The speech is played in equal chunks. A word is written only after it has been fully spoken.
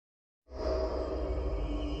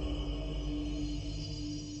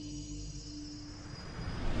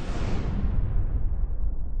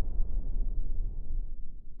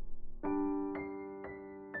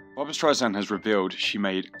Barbra Streisand has revealed she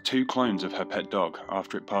made 2 clones of her pet dog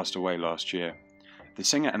after it passed away last year. The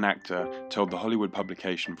singer and actor told the Hollywood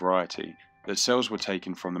publication Variety that cells were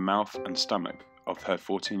taken from the mouth and stomach of her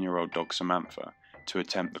 14-year-old dog Samantha to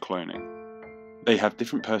attempt the cloning. They have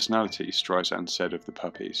different personalities, Streisand said of the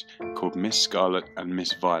puppies, called Miss Scarlet and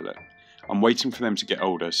Miss Violet. I'm waiting for them to get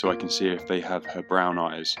older so I can see if they have her brown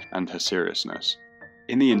eyes and her seriousness.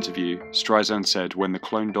 In the interview, Streisand said when the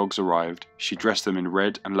clone dogs arrived, she dressed them in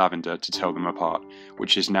red and lavender to tell them apart,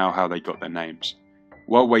 which is now how they got their names.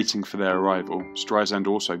 While waiting for their arrival, Streisand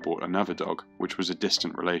also bought another dog, which was a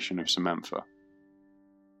distant relation of Samantha.